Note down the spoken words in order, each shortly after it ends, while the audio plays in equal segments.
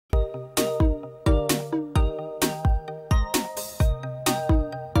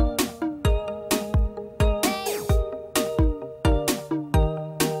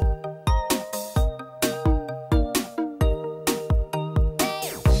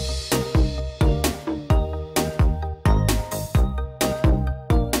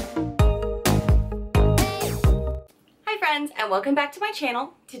and welcome back to my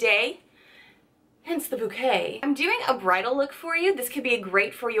channel. Today, hence the bouquet, I'm doing a bridal look for you. This could be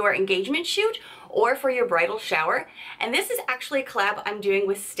great for your engagement shoot or for your bridal shower. And this is actually a collab I'm doing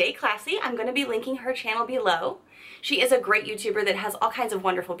with Stay Classy. I'm going to be linking her channel below. She is a great YouTuber that has all kinds of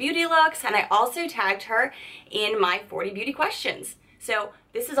wonderful beauty looks, and I also tagged her in my 40 beauty questions. So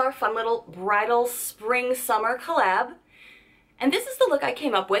this is our fun little bridal spring summer collab. And this is the look I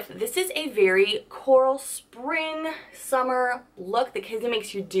came up with. This is a very coral spring summer look that kind of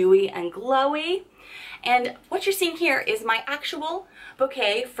makes you dewy and glowy. And what you're seeing here is my actual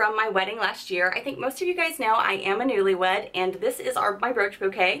bouquet from my wedding last year. I think most of you guys know I am a newlywed, and this is my brooch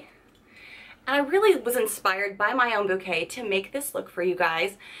bouquet. And I really was inspired by my own bouquet to make this look for you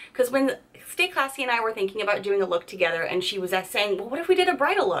guys, because when Stay Classy and I were thinking about doing a look together, and she was saying, well, what if we did a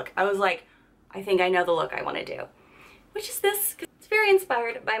bridal look? I was like, I think I know the look I want to do. Which is this. It's very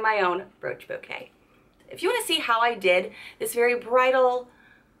inspired by my own brooch bouquet. If you want to see how I did this very bridal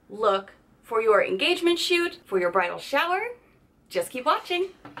look for your engagement shoot, for your bridal shower, just keep watching.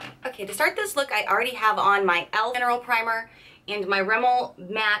 Okay, to start this look, I already have on my e.l.f. Mineral Primer and my Rimmel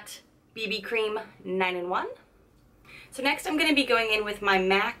Matte BB Cream 9-in-1. So next I'm going to be going in with my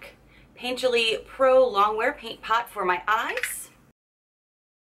MAC Painterly Pro Longwear Paint Pot for my eyes.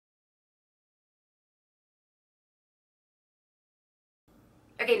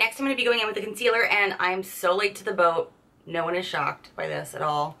 Okay, next I'm going to be going in with the concealer, and I'm so late to the boat. No one is shocked by this at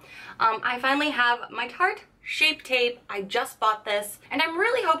all. I finally have my Tarte Shape Tape. I just bought this, and I'm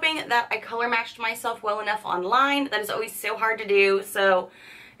really hoping that I color matched myself well enough online. That is always so hard to do, so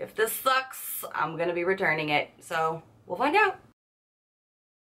if this sucks, I'm going to be returning it. So we'll find out.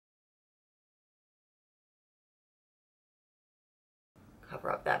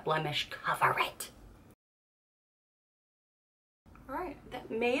 Cover up that blemish. Cover it. Alright, that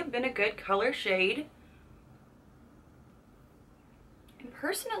may have been a good color shade. In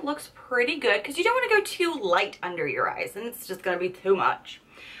person it looks pretty good, because you don't want to go too light under your eyes, and it's just going to be too much.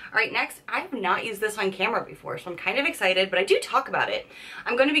 Alright, next, I have not used this on camera before, so I'm kind of excited, but I do talk about it.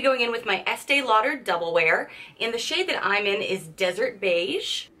 I'm going to be going in with my Estee Lauder Double Wear, and the shade that I'm in is Desert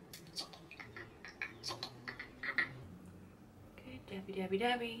Beige. Okay, dabby dabby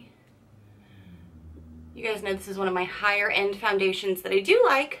dabby. You guys know this is one of my higher end foundations that I do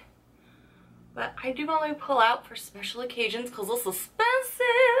like, but I do only pull out for special occasions because it's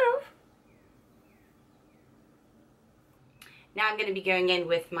expensive. Now I'm going to be going in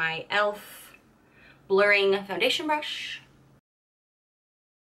with my e.l.f. blurring foundation brush.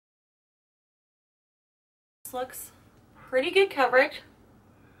 This looks pretty good coverage.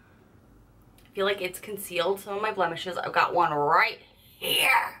 I feel like it's concealed some of my blemishes. I've got one right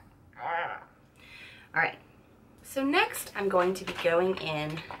here. Alright, so next I'm going to be going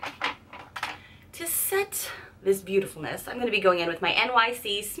in to set this beautifulness. I'm going to be going in with my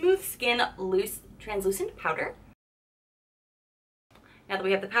NYC Smooth Skin Loose Translucent Powder. Now that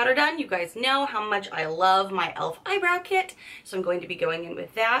we have the powder done, you guys know how much I love my e.l.f. eyebrow kit, so I'm going to be going in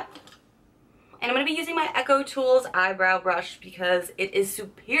with that. And I'm going to be using my Echo Tools eyebrow brush because it is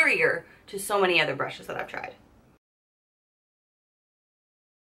superior to so many other brushes that I've tried.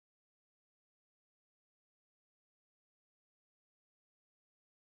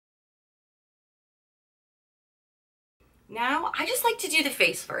 Now, I just like to do the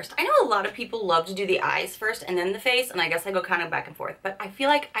face first. I know a lot of people love to do the eyes first and then the face, and I guess I go kind of back and forth, but I feel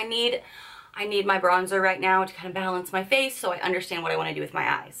like I need my bronzer right now to kind of balance my face so I understand what I want to do with my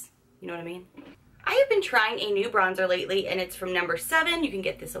eyes. You know what I mean? I have been trying a new bronzer lately, and it's from No. 7. You can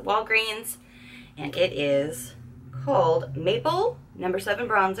get this at Walgreens, and it is called Maple No. 7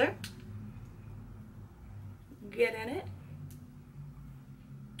 Bronzer. Get in it.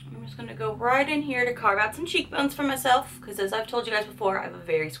 I'm just going to go right in here to carve out some cheekbones for myself, because as I've told you guys before, I have a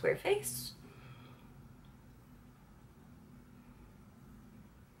very square face.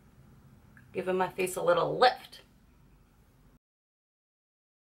 Giving my face a little lift.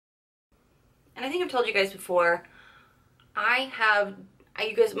 And I think I've told you guys before,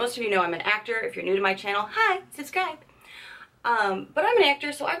 you guys, most of you know I'm an actor. If you're new to my channel, hi, subscribe. But I'm an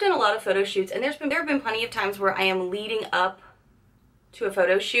actor, so I've done a lot of photo shoots, and there have been plenty of times where I am leading up to a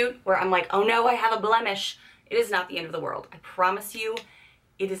photo shoot where I'm like, oh no, I have a blemish. It is not the end of the world. I promise you,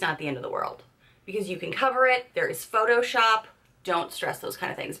 it is not the end of the world. Because you can cover it, there is Photoshop, don't stress those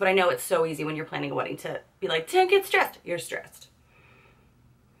kind of things. But I know it's so easy when you're planning a wedding to be like, don't get stressed. You're stressed.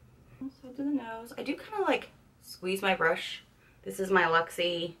 So to the nose, I do kind of like squeeze my brush. This is my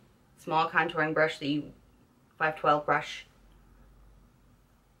Luxie small contouring brush, the 512 brush.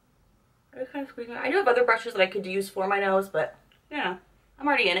 I just kind of squeeze my, I do have other brushes that I could use for my nose, but yeah, I'm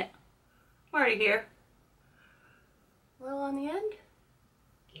already in it. I'm already here. A little on the end.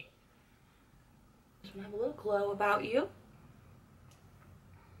 Just want to have a little glow about you.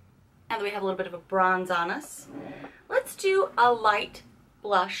 Now that we have a little bit of a bronze on us, let's do a light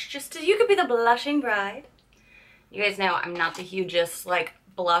blush, just so you could be the blushing bride. You guys know I'm not the hugest like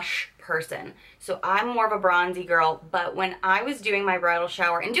blush person, so I'm more of a bronzy girl, but when I was doing my bridal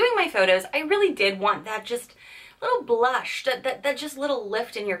shower and doing my photos, I really did want that just little blush, that just little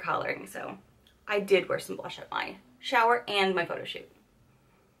lift in your coloring, so I did wear some blush at my shower and my photo shoot.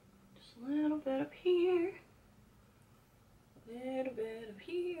 Just a little bit up here, a little bit up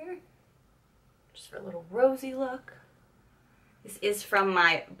here, just for a little rosy look. This is from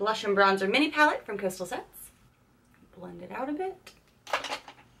my Blush and Bronzer mini palette from Coastal Scents. Blend it out a bit.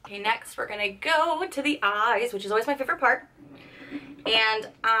 Okay, next we're gonna go to the eyes, which is always my favorite part. And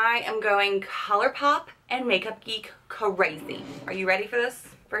I am going ColourPop and Makeup Geek crazy. Are you ready for this?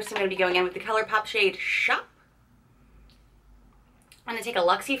 First I'm gonna be going in with the ColourPop shade Shop. I'm gonna take a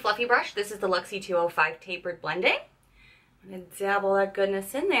Luxie Fluffy brush. This is the Luxie 205 Tapered Blending. I'm gonna dabble that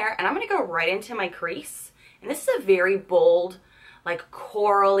goodness in there, and I'm gonna go right into my crease. And this is a very bold, like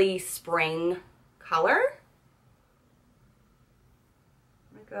corally spring color.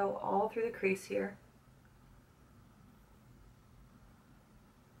 I'm gonna go all through the crease here.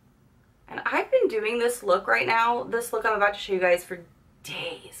 And I've been doing this look right now, this look I'm about to show you guys, for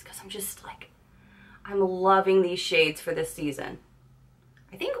days, because I'm just like, I'm loving these shades for this season.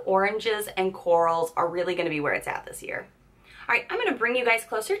 I think oranges and corals are really gonna be where it's at this year. All right, I'm gonna bring you guys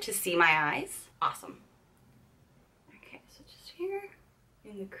closer to see my eyes. Awesome. Okay, so just here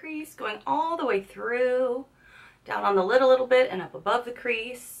in the crease, going all the way through, down on the lid a little bit and up above the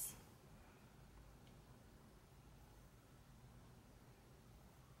crease.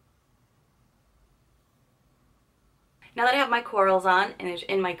 Now that I have my corals on and it's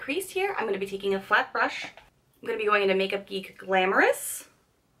in my crease here, I'm going to be taking a flat brush. I'm going to be going into Makeup Geek Glamorous.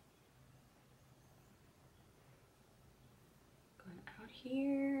 Going out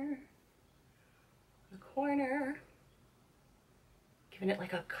here, the corner, giving it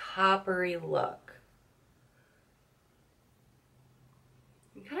like a coppery look.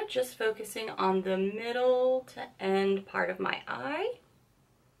 I'm kind of just focusing on the middle to end part of my eye.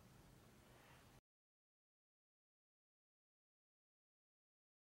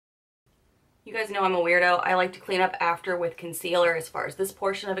 You guys know I'm a weirdo. I like to clean up after with concealer as far as this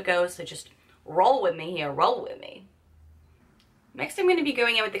portion of it goes, so just roll with me here, roll with me. Next I'm going to be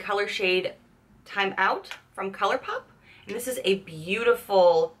going in with the color shade Time Out from ColourPop, and this is a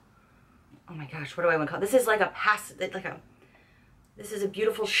beautiful, oh my gosh, what do I want to call it? This is like a this is a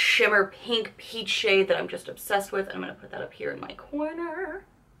beautiful shimmer pink peach shade that I'm just obsessed with, and I'm going to put that up here in my corner.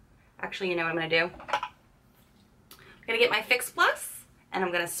 Actually, you know what I'm going to do? I'm going to get my Fix Plus, and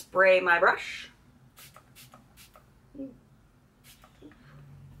I'm going to spray my brush.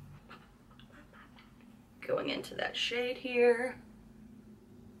 Going into that shade here.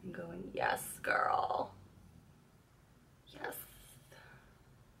 I'm going, yes, girl. Yes.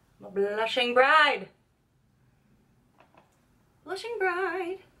 I'm a blushing bride. Blushing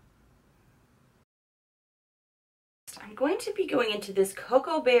bride. I'm going to be going into this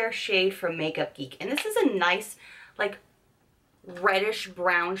Cocoa Bear shade from Makeup Geek. And this is a nice, like, reddish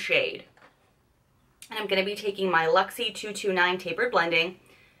brown shade. And I'm going to be taking my Luxie 229 Tapered Blending.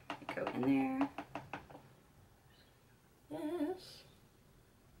 Go in there. This.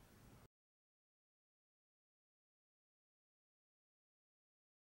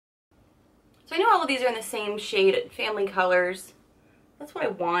 So I know all of these are in the same shade, family colors. That's what I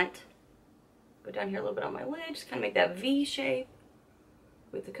want. Go down here a little bit on my lid, just kind of make that V shape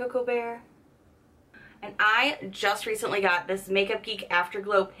with the Cocoa Bear. And I just recently got this Makeup Geek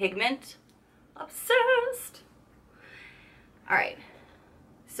Afterglow pigment. Obsessed. Alright,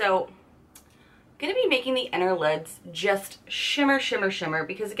 so I'm going to be making the inner lids just shimmer, shimmer, shimmer,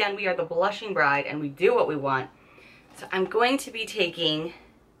 because again, we are the blushing bride and we do what we want. So I'm going to be taking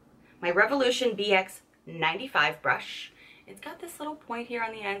my Revolution BX 95 brush. It's got this little point here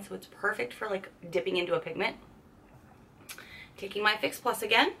on the end, so it's perfect for like dipping into a pigment. Taking my Fix Plus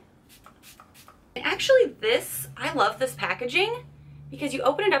again. And actually this, I love this packaging because you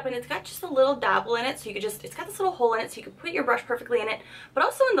open it up and it's got just a little dabble in it, so you could just, it's got this little hole in it so you could put your brush perfectly in it, but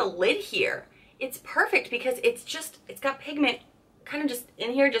also in the lid here, it's perfect because it's just, it's got pigment kind of just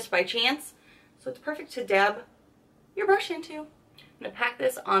in here just by chance, so it's perfect to dab your brush into. I'm going to pack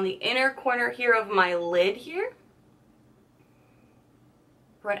this on the inner corner here of my lid here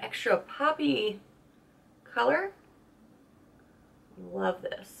for an extra poppy color. Love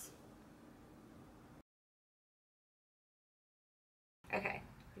this. Okay,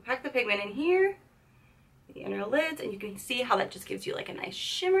 we pack the pigment in here, the inner lids, and you can see how that just gives you like a nice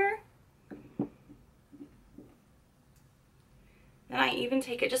shimmer. Then I even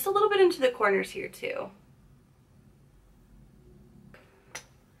take it just a little bit into the corners here too.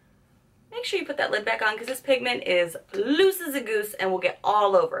 Make sure you put that lid back on because this pigment is loose as a goose and will get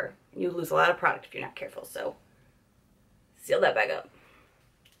all over. You lose a lot of product if you're not careful, so seal that back up.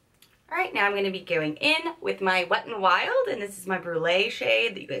 All right, now I'm going to be going in with my Wet n Wild, and this is my Brulee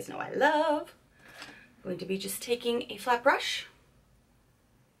shade that you guys know I love. I'm going to be just taking a flat brush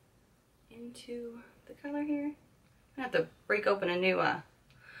into the color here. I have to break open a new,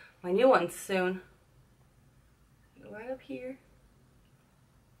 my new one soon. Go right up here,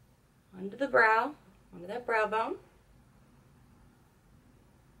 under the brow, under that brow bone.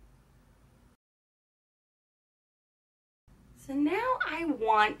 So now I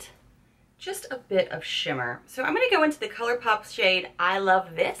want just a bit of shimmer. So I'm going to go into the ColourPop shade I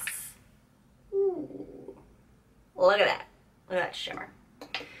Love This. Ooh, look at that. Look at that shimmer. So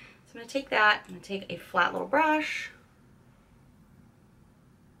I'm going to take that, I'm going to take a flat little brush.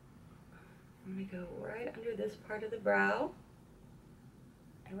 I'm going to go right under this part of the brow.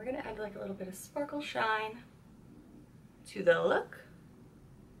 And we're going to add like a little bit of sparkle shine to the look.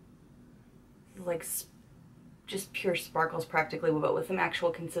 Like just pure sparkles practically, but with some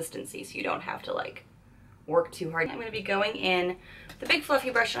actual consistency, so you don't have to like work too hard. I'm going to be going in with the big fluffy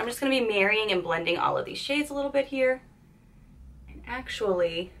brush, and I'm just going to be marrying and blending all of these shades a little bit here. And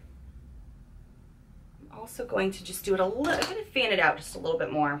actually, I'm also going to just do it a little, I'm going to fan it out just a little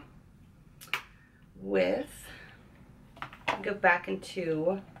bit more with, go back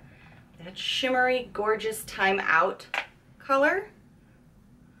into that shimmery, gorgeous Time Out color.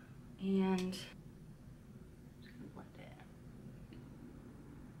 And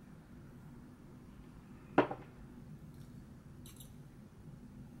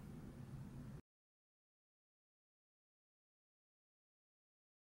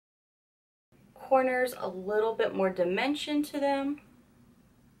corners a little bit more dimension to them,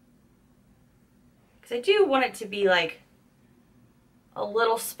 because I do want it to be like a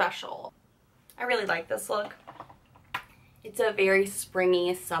little special. I really like this look. It's a very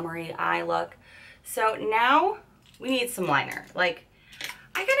springy, summery eye look. So now we need some liner. Like,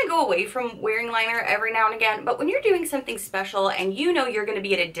 I kind of go away from wearing liner every now and again, but when you're doing something special and you know you're going to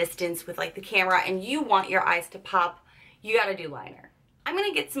be at a distance with like the camera and you want your eyes to pop, you got to do liner. I'm going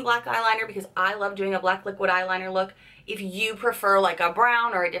to get some black eyeliner because I love doing a black liquid eyeliner look. If you prefer like a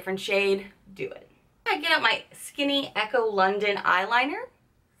brown or a different shade, do it. I get out my Skinny Echo London eyeliner.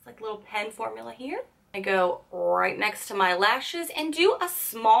 It's like a little pen formula here. I go right next to my lashes and do a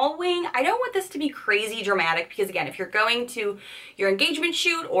small wing. I don't want this to be crazy dramatic because, again, if you're going to your engagement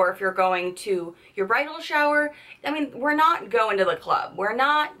shoot or if you're going to your bridal shower, I mean, we're not going to the club. We're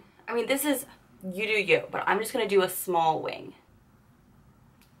not, I mean, this is you do you, but I'm just going to do a small wing.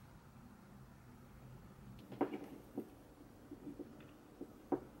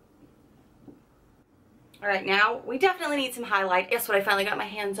 All right, now we definitely need some highlight. Guess what I finally got my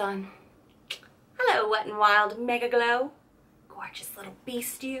hands on? Hello, Wet n Wild Mega Glow. Gorgeous little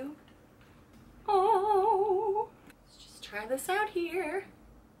beast you. Oh, let's just try this out here.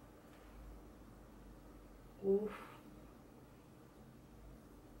 Oof.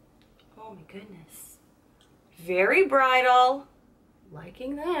 Oh my goodness. Very bridal.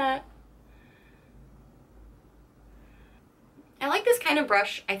 Liking that. I like this kind of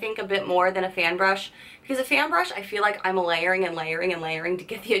brush, I think, a bit more than a fan brush, because a fan brush, I feel like I'm layering and layering and layering to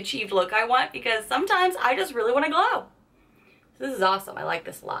get the achieved look I want, because sometimes I just really want to glow. So this is awesome. I like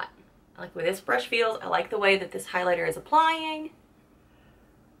this a lot. I like the way this brush feels. I like the way that this highlighter is applying.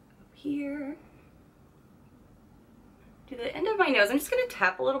 Up here. To the end of my nose, I'm just going to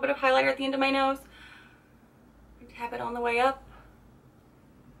tap a little bit of highlighter at the end of my nose. Tap it on the way up.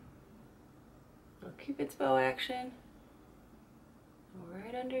 Little Cupid's bow action.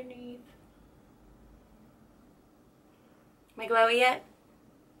 Right underneath. Am I glowy yet?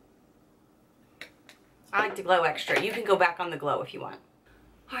 I like to glow extra. You can go back on the glow if you want.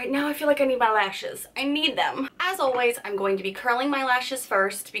 All right, now I feel like I need my lashes. I need them. As always, I'm going to be curling my lashes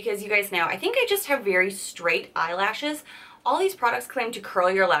first because you guys know, I think I just have very straight eyelashes. All these products claim to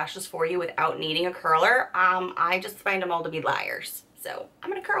curl your lashes for you without needing a curler. I just find them all to be liars. So I'm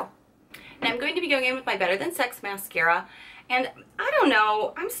gonna curl. And I'm going to be going in with my Better Than Sex mascara. And I don't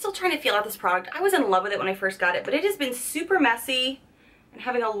know, I'm still trying to feel out this product. I was in love with it when I first got it, but it has been super messy and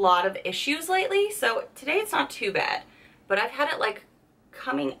having a lot of issues lately. So today it's not too bad, but I've had it like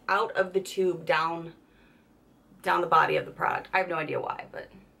coming out of the tube down the body of the product. I have no idea why, but.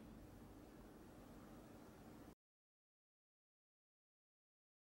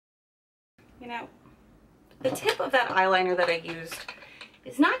 You know, The tip of that eyeliner that I used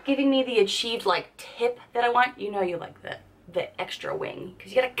is not giving me the achieved like tip that I want. You know you like the extra wing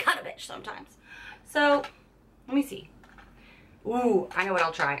because you gotta cut a bitch sometimes. So let me see. Ooh, I know what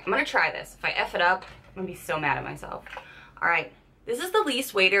I'll try. I'm gonna try this. If I F it up, I'm gonna be so mad at myself. All right, this is the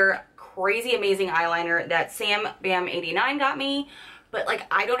Lease Waiter Crazy Amazing Eyeliner that Sam Bam 89 got me, but like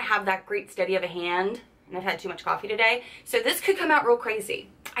I don't have that great steady of a hand and I've had too much coffee today. So this could come out real crazy.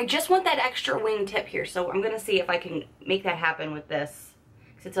 I just want that extra wing tip here. So I'm gonna see if I can make that happen with this.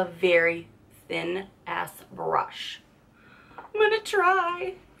 Cause it's a very thin ass brush. I'm gonna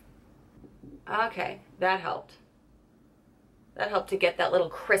try. Okay, that helped. That helped to get that little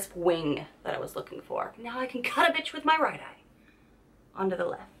crisp wing that I was looking for. Now I can cut a bitch with my right eye onto the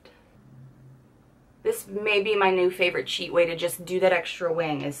left. This may be my new favorite cheat way to just do that extra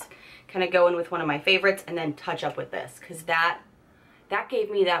wing, is kind of go in with one of my favorites and then touch up with this, because that gave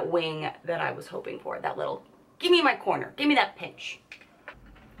me that wing that I was hoping for. That little, give me my corner, give me that pinch.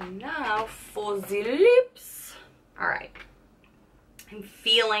 Now for the lips. All right, I'm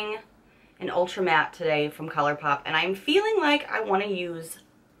feeling an ultra matte today from Colourpop, and I'm feeling like I want to use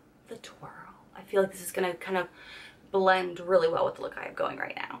the twirl. I feel like this is going to kind of blend really well with the look I have going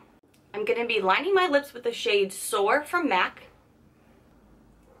right now. I'm going to be lining my lips with the shade Soar from MAC.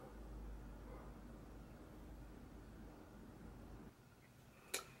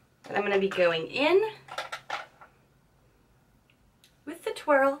 And I'm going to be going in with the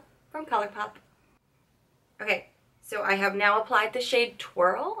twirl from Colourpop. Okay. So I have now applied the shade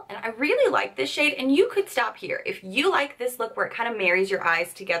Twirl, and I really like this shade, and you could stop here. If you like this look where it kind of marries your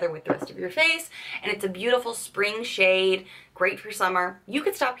eyes together with the rest of your face, and it's a beautiful spring shade, great for summer, you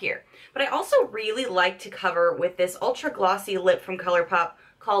could stop here. But I also really like to cover with this ultra glossy lip from Colourpop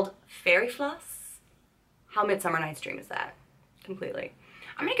called Fairy Floss. How Midsummer Night's Dream is that? Completely.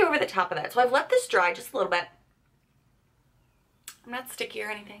 I'm going to go over the top of that. So I've let this dry just a little bit. I'm not sticky or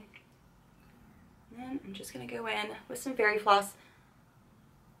anything. And then I'm just going to go in with some Fairy Floss.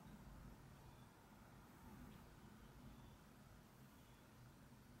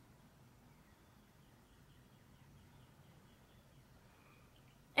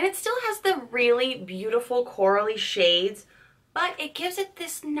 And it still has the really beautiful corally shades, but it gives it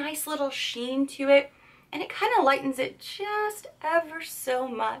this nice little sheen to it, and it kind of lightens it just ever so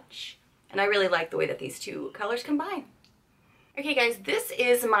much. And I really like the way that these two colors combine. Okay guys, this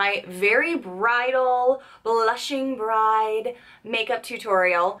is my very bridal, blushing bride makeup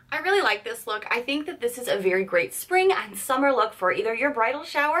tutorial. I really like this look. I think that this is a very great spring and summer look for either your bridal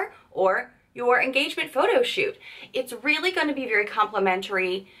shower or your engagement photo shoot. It's really going to be very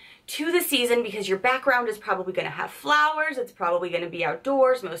complimentary to the season because your background is probably going to have flowers. It's probably going to be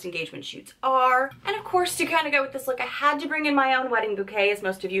outdoors. Most engagement shoots are. And of course, to kind of go with this look, I had to bring in my own wedding bouquet. As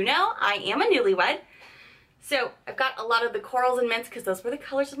most of you know, I am a newlywed. So I've got a lot of the corals and mints because those were the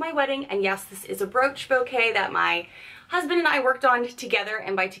colors of my wedding. And yes, this is a brooch bouquet that my husband and I worked on together.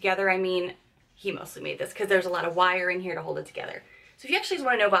 And by together, I mean he mostly made this because there's a lot of wire in here to hold it together. So if you actually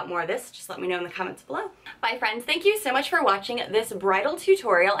want to know about more of this, just let me know in the comments below. Bye friends, thank you so much for watching this bridal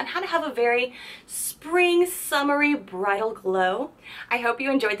tutorial on how to have a very spring, summery bridal glow. I hope you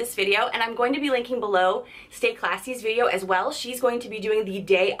enjoyed this video, and I'm going to be linking below Stay Classy's video as well. She's going to be doing the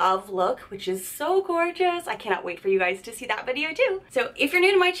day of look, which is so gorgeous. I cannot wait for you guys to see that video too. So if you're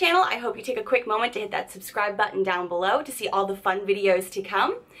new to my channel, I hope you take a quick moment to hit that subscribe button down below to see all the fun videos to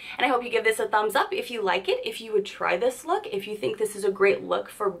come. And I hope you give this a thumbs up if you like it, if you would try this look, if you think this is a great look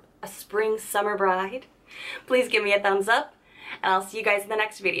for a spring summer bride. Please give me a thumbs up, and I'll see you guys in the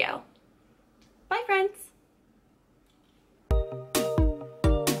next video. Bye friends!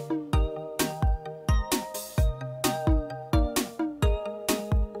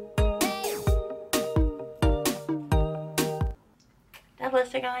 Did I have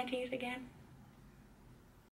lipstick on my teeth again?